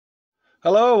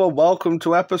Hello and welcome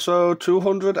to episode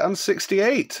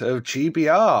 268 of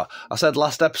GBR. I said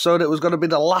last episode it was going to be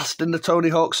the last in the Tony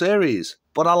Hawk series,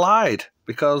 but I lied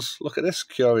because look at this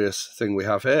curious thing we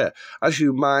have here. As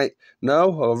you might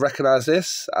know or recognise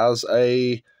this as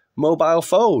a mobile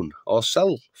phone or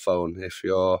cell phone if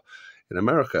you're in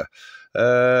America.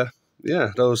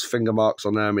 Yeah, those finger marks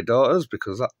on there are my daughter's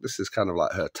because this is kind of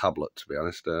like her tablet, to be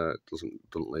honest. It doesn't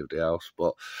leave the house.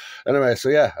 But anyway, so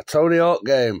yeah, a Tony Hawk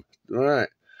game. Right.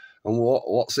 And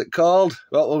what's it called?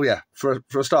 Well, yeah, for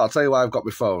a start, I'll tell you why I've got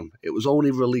my phone. It was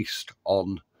only released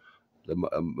on the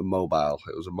mobile.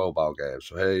 It was a mobile game.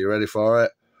 So here, you ready for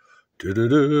it?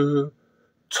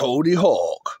 Tony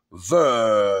Hawk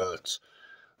Vert.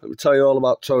 Let me tell you all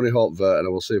about Tony Hawk Vert,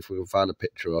 and we'll see if we can find a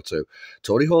picture or two.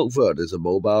 Tony Hawk Vert is a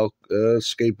mobile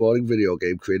skateboarding video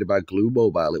game created by Glue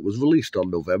Mobile. It was released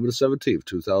on November 17th,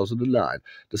 2009.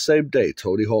 The same day,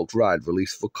 Tony Hawk's Ride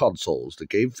released for consoles. The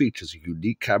game features a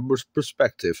unique camera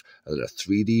perspective and a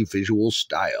 3D visual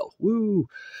style. Woo!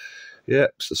 Yeah,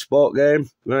 it's a sport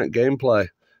game. Right, gameplay.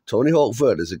 Tony Hawk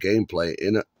Vert is a gameplay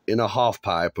in a half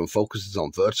pipe and focuses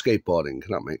on vert skateboarding.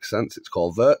 That makes sense. It's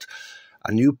called Vert.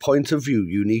 A new point of view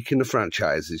unique in the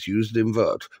franchise is used in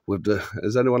Vert.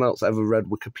 Has anyone else ever read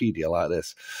Wikipedia like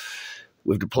this?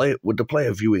 With the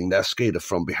player viewing their skater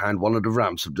from behind one of the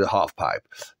ramps of the halfpipe.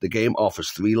 The game offers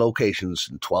 3 locations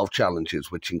and 12 challenges,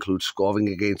 which include scoring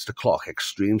against the clock,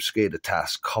 extreme skater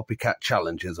tasks, copycat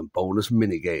challenges, and bonus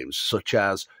minigames, such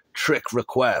as trick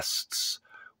requests.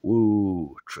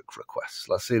 Woo, trick requests.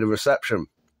 Let's see the reception.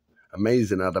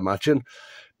 Amazing, I'd imagine.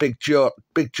 Big John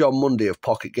Mundy of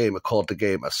Pocket Gamer called the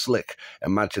game a slick,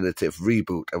 imaginative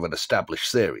reboot of an established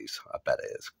series. I bet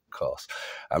it is, of course.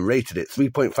 And rated it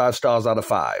 3.5 stars out of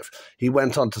 5. He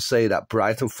went on to say that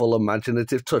bright and full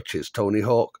imaginative touches, Tony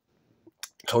Hawk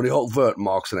Vert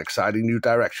marks an exciting new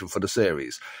direction for the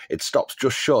series. It stops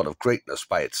just short of greatness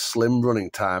by its slim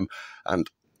running time and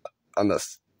a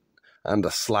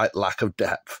slight lack of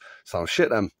depth. Sounds shit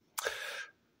then.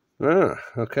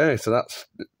 Okay, so that's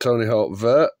Tony Hawk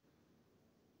Vert.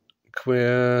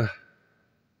 Can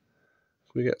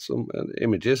we get some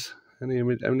images?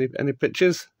 Any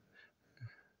pictures?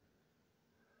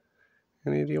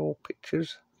 Any of your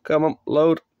pictures? Come on,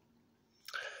 load.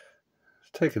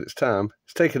 It's taking its time.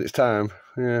 It's taking its time.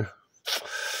 Yeah.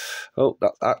 Oh,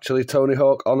 that's actually Tony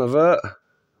Hawk on a Vert.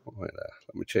 Oh, wait there.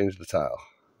 Let me change the title.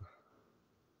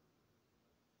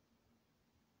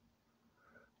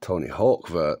 Tony Hawk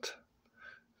Vert.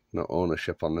 No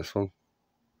ownership on this one.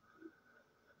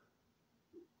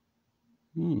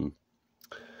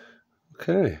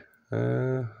 Okay.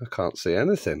 I can't see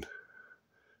anything.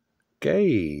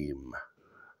 Game.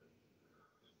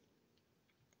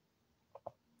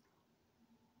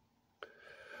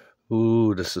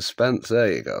 Ooh, the suspense.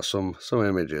 There you go. Some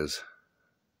images.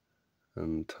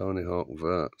 And Tony Hawk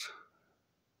Vert.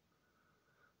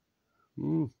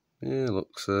 Yeah,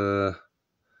 looks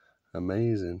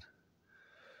amazing.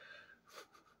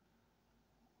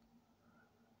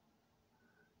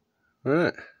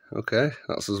 Right, okay,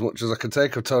 that's as much as I can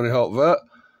take of Tony Hawk Vert.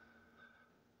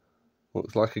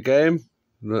 Looks like a game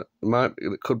that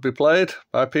could be played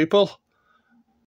by people.